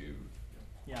minute to,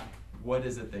 Yeah. what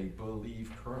is it they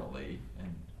believe currently,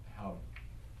 and how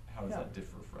does Yeah. that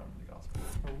differ from the gospel?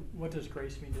 Or what does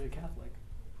grace mean to a Catholic?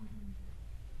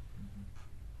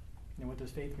 And what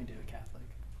does faith mean to a Catholic?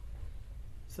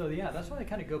 So yeah, that's why I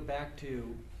kind of go back to,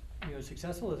 you know,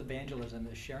 successful evangelism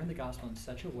is sharing the gospel in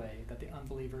such a way that the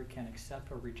unbeliever can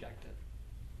accept or reject it.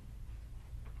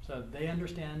 So they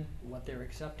understand what they're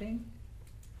accepting,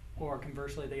 or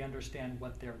conversely, they understand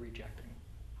what they're rejecting.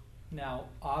 Now,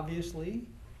 obviously,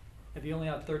 if you only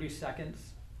have 30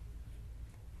 seconds,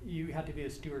 you have to be a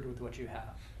steward with what you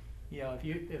have. You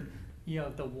know,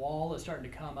 if the wall is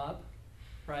starting to come up,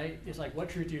 right? It's like, what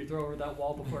truth do you throw over that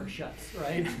wall before it shuts,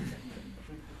 right?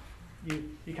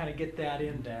 You kind of get that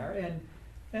in there,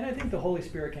 and I think the Holy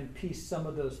Spirit can piece some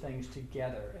of those things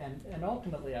together. And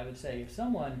ultimately, I would say, if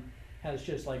someone has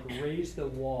just like raised the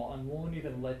wall and won't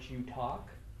even let you talk,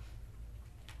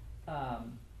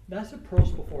 that's a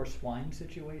pearls before swine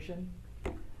situation.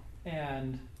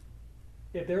 And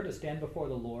if they're to stand before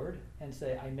the Lord and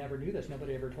say, I never knew this,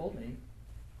 nobody ever told me,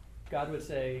 God would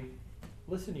say,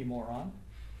 listen, you moron,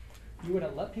 you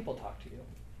wouldn't let people talk to you.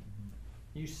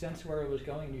 You sensed where it was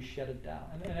going and you shut it down.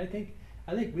 And I think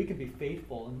we can be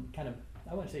faithful and kind of,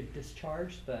 I wouldn't say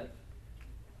discharged, but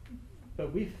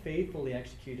we faithfully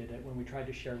executed it when we tried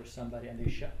to share with somebody and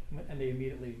they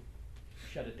immediately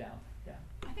shut it down. Yeah.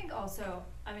 I think also,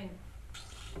 I mean,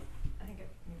 I think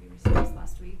maybe we said this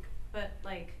last week, but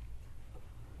like,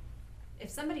 if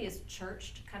somebody is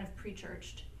churched, kind of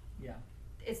pre-churched, Yeah.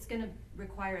 it's gonna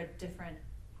require a different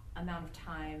amount of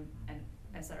time and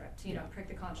et cetera, to, you know, Yeah. prick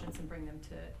the conscience and bring them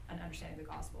to an understanding of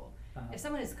the gospel. Uh-huh. If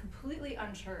someone is completely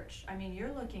unchurched, I mean,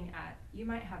 you're looking at, you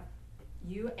might have,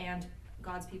 you and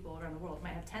God's people around the world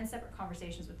might have 10 separate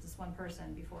conversations with this one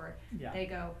person before Yeah. they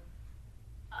go,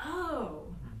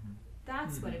 oh,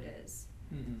 that's what it is.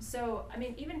 Mhm. So, I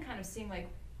mean, even kind of seeing like,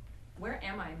 where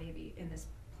am I maybe in this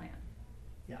plan?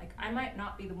 Yeah. Like, I might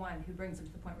not be the one who brings them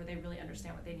to the point where they really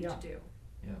understand what they need Yeah. to do.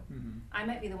 Yeah. Mm-hmm. I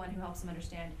might be the one who helps them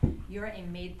understand you're a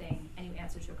made thing and you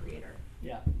answer to a creator.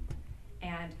 Yeah.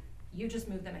 And you just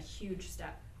move them a huge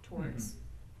step towards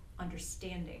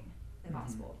understanding the Mhm.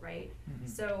 gospel, right? Mhm.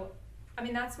 So, I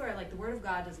mean, that's where like the word of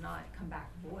God does not come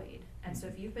back void. And so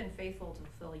if you've been faithful to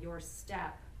fulfill your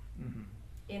step Mhm.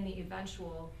 in the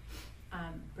eventual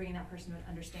bringing that person to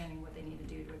understanding what they need to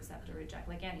do to accept or reject,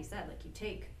 like Andy said, like you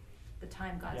take the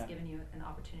time God's Yeah. given you and the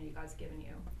opportunity God's given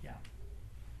you. Yeah.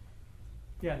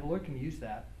 Yeah, and the Lord can use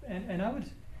that. And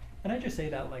I just say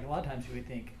that, like, a lot of times we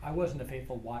think, I wasn't a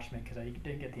faithful watchman because I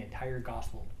didn't get the entire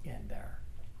gospel in there.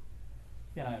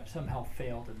 And I've somehow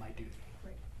failed in my duty.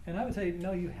 Right. And I would say,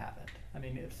 no, you haven't. I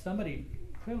mean, if somebody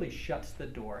clearly shuts the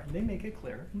door and they make it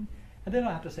clear, and they don't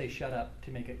have to say shut up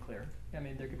to make it clear. I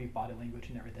mean, there could be body language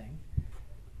and everything.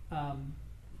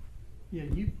 Yeah,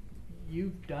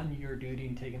 you've done your duty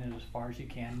and taken it as far as you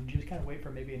can. And you just kind of wait for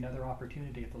maybe another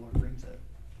opportunity if the Lord brings it.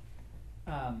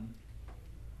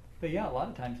 But yeah, a lot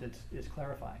of times it's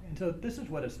clarifying. And so this is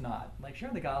what it's not. Like,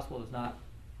 sharing the gospel is not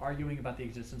arguing about the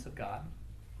existence of God.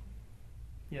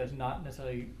 You know, it's not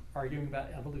necessarily arguing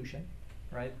about evolution,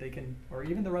 right? They can, or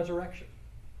even the resurrection.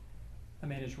 I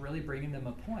mean, it's really bringing them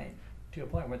to a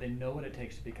point where they know what it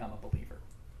takes to become a believer,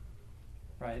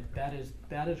 right? That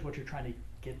is what you're trying to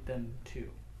get them to.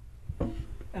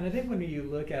 And I think when you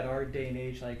look at our day and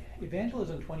age, like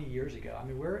evangelism 20 years ago, I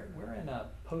mean, we're in a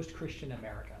post-Christian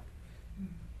America.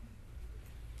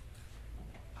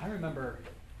 I remember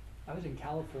I was in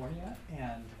California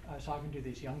and I was talking to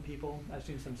these young people. I was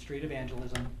doing some street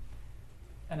evangelism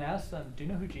and I asked them, do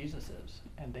you know who Jesus is?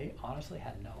 And they honestly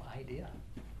had no idea.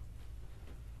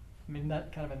 I mean, isn't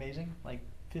that kind of amazing? Like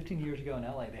 15 years ago in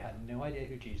LA, they had no idea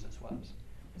who Jesus was.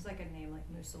 It's like a name like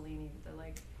Mussolini. They're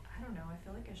like, I don't know, I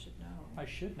feel like I should know. I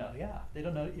should know, yeah. They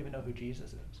don't even know who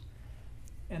Jesus is.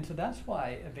 And so that's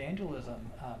why evangelism,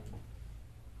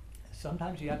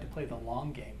 sometimes you have to play the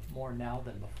long game more now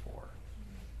than before.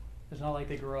 It's not like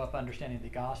they grow up understanding the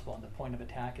gospel and the point of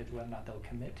attack is whether or not they'll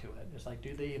commit to it. It's like,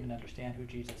 do they even understand who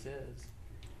Jesus is?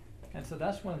 And so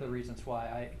that's one of the reasons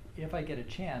why if I get a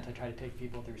chance, I try to take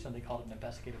people through something called an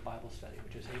investigative Bible study,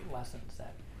 which is 8 lessons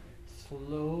that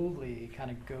slowly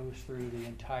kind of goes through the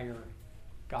entire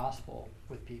gospel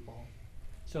with people,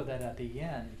 so that at the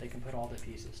end they can put all the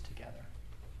pieces together.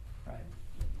 Right?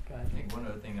 Go ahead. I think one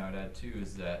other thing I would add too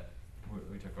is that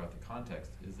we talk about the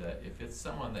context, is that if it's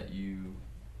someone that you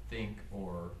think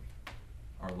or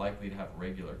are likely to have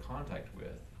regular contact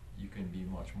with, you can be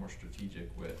much more strategic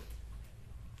with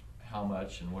how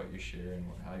much and what you share and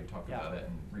how you talk about it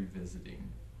and revisiting,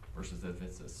 versus if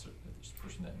it's a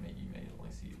person that you may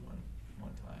only see one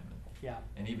time.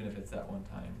 And even if it's that one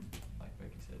time, like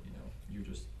Becky said, you're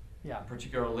just a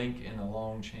particular link in a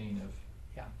long chain of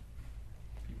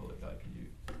people that God could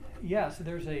use. Yeah, so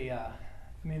there's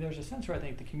a sense where I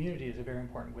think the community is a very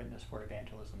important witness for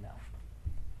evangelism now.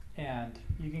 And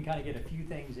you can kind of get a few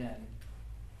things in.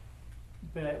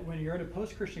 But when you're in a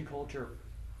post-Christian culture,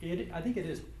 I think it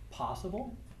is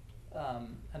possible.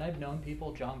 And I've known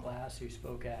people, John Glass, who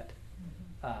spoke at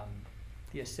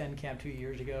the Ascend Camp 2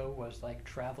 years ago, was like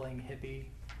traveling hippie.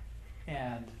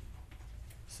 And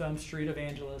some street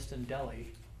evangelist in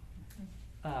Delhi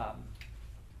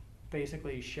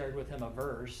basically shared with him a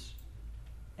verse,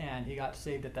 and he got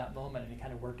saved at that moment, and he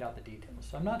kind of worked out the details.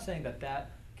 So I'm not saying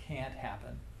that can't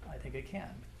happen. I think it can.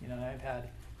 I've had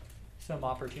some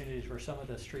opportunities where some of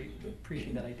the street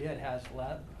preaching that I did has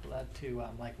led to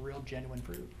like real genuine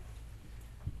fruit.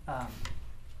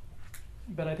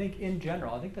 But I think in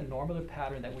general, I think the normative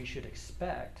pattern that we should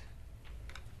expect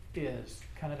is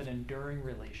kind of an enduring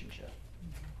relationship.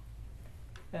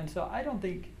 And so I don't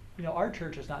think, our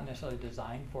church is not necessarily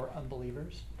designed for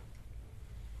unbelievers.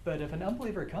 But if an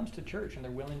unbeliever comes to church and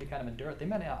they're willing to kind of endure it, they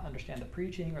might not understand the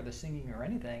preaching or the singing or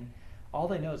anything. All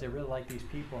they know is they really like these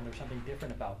people and there's something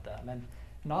different about them. And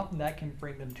often that can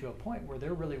bring them to a point where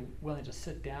they're really willing to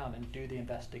sit down and do the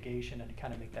investigation and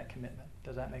kind of make that commitment.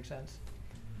 Does that make sense?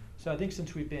 So I think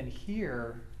since we've been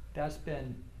here, that's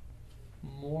been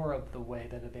more of the way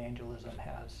that evangelism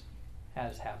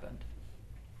has happened.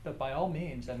 But by all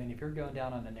means, if you're going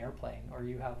down on an airplane or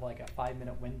you have like a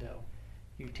 5-minute window,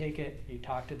 you take it, you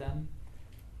talk to them.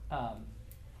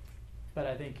 But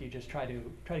I think you just try to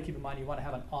keep in mind you want to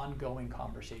have an ongoing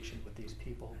conversation with these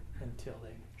people until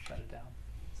they shut it down.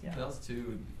 Something else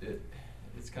too,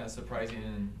 it's kind of surprising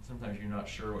and sometimes you're not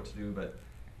sure what to do, but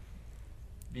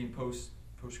being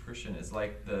post-Christian is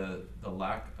like the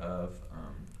lack of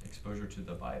exposure to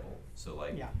the Bible. So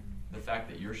the fact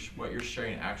that what you're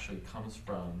sharing actually comes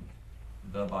from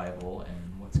the Bible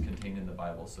and what's contained in the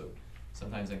Bible. So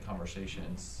sometimes in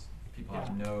conversations, people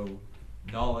have no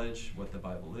knowledge what the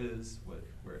Bible is,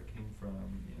 where it came from.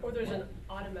 Or there's an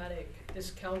automatic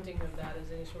discounting of that as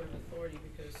any sort of authority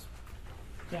because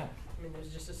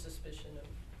there's just a suspicion of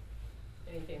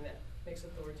anything that makes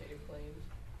authoritative claims.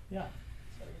 Yeah.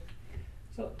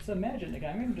 So imagine,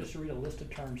 again, I'm going to just read a list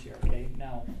of terms here, okay?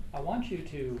 Now, I want you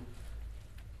to,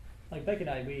 like Becky and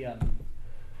I, we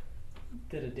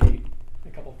did a date a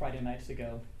couple Friday nights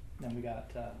ago, and then we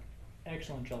got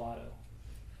excellent gelato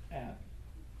at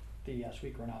the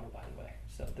Sweet Granado, by the way.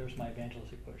 So there's my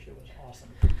evangelistic push. It was awesome.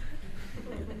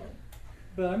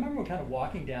 But I remember we're kind of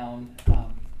walking down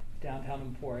downtown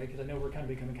Emporia, because I know we're kind of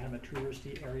becoming kind of a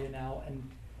touristy area now, and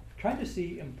trying to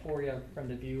see Emporia from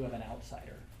the view of an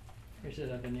outsider instead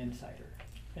of an insider.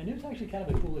 And it was actually kind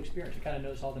of a cool experience. I kind of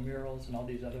noticed all the murals and all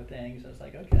these other things. I was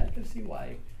like, okay, I can see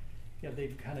why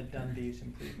they've kind of done these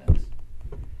improvements.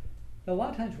 But a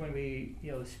lot of times when we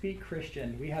speak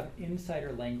Christian, we have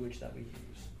insider language that we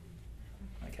use.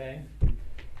 Okay?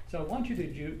 So I want you to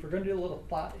do, we're going to do a little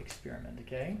thought experiment,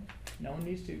 okay? No one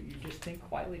needs to, you just think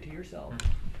quietly to yourself.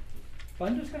 But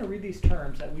I'm just going to read these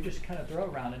terms that we just kind of throw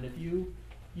around, and if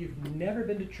you've never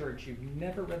been to church, you've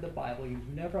never read the Bible, you've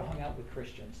never hung out with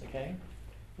Christians, okay?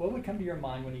 What would come to your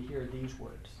mind when you hear these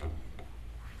words?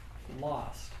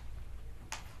 Lost.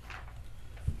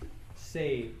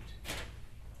 Saved.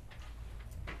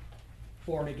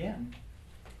 Born again.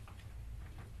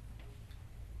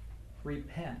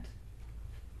 Repent.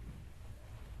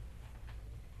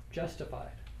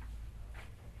 Justified.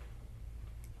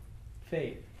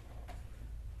 Faith.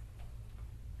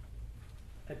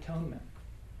 Atonement.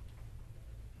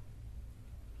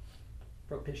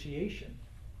 Propitiation.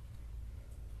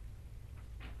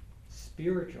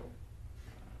 Spiritual.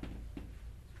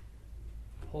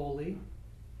 Holy.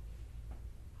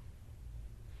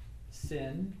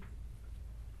 Sin.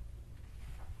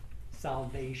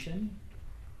 Salvation.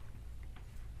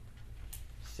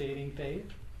 Saving faith.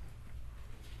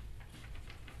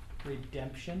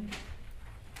 Redemption.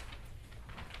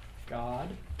 God.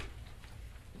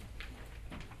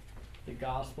 The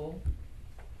gospel.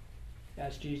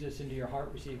 ask Jesus into your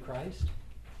heart, receive Christ.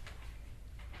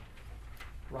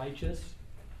 Righteous.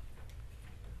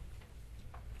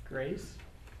 Grace.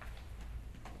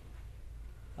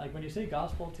 Like when you say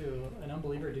gospel to an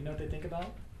unbeliever, do you know what they think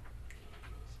about?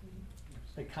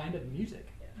 A kind of music.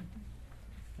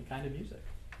 A kind of music.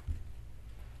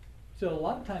 So a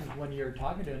lot of times when you're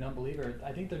talking to an unbeliever,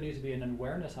 I think there needs to be an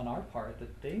awareness on our part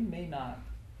that they may not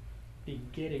be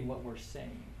getting what we're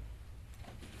saying.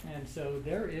 And so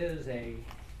there is and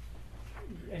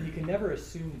you can never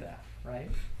assume that, right?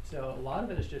 So a lot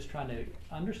of it is just trying to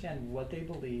understand what they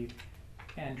believe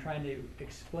and trying to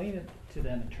explain it to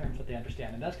them in terms that they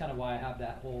understand. And that's kind of why I have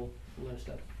that whole list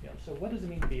of, so what does it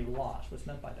mean to be lost? What's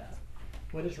meant by that?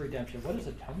 What is redemption? What is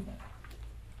atonement?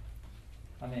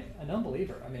 I mean, an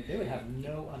unbeliever, they would have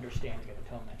no understanding of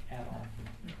atonement at all.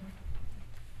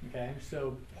 Okay,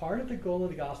 so part of the goal of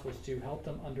the gospel is to help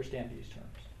them understand these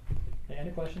terms. Okay,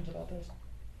 any questions about this?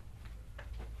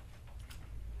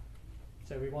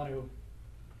 So we want to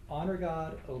honor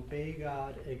God, obey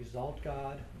God, exalt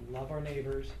God, love our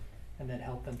neighbors, and then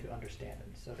help them to understand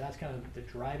it. So that's kind of the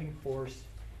driving force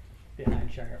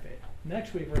behind sharing our faith.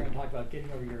 Next week, we're going to talk about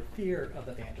getting over your fear of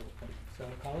evangelism. So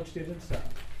college students,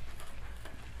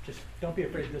 just don't be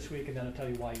afraid this week, and then I'll tell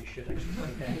you why you should actually.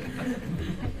 Okay?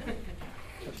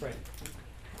 Let's pray.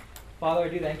 Father, I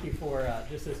do thank you for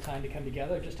just this time to come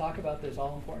together, just talk about this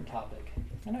all-important topic.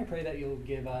 And I pray that you'll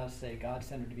give us a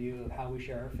God-centered view of how we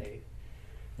share our faith,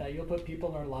 that you'll put people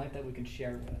in our life that we can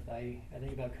share with. I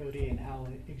think about Cody and how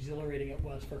exhilarating it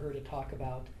was for her to talk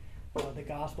about the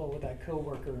gospel with that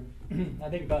coworker. I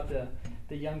think about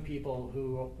the young people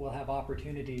who will have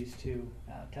opportunities to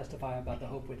testify about the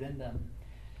hope within them.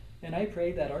 And I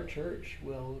pray that our church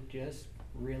will just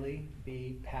really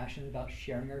be passionate about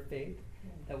sharing our faith,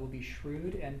 that will be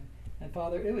shrewd. And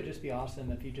Father, it would just be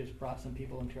awesome if you just brought some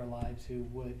people into our lives who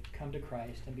would come to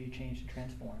Christ and be changed and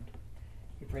transformed.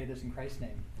 We pray this in Christ's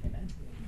name. Amen.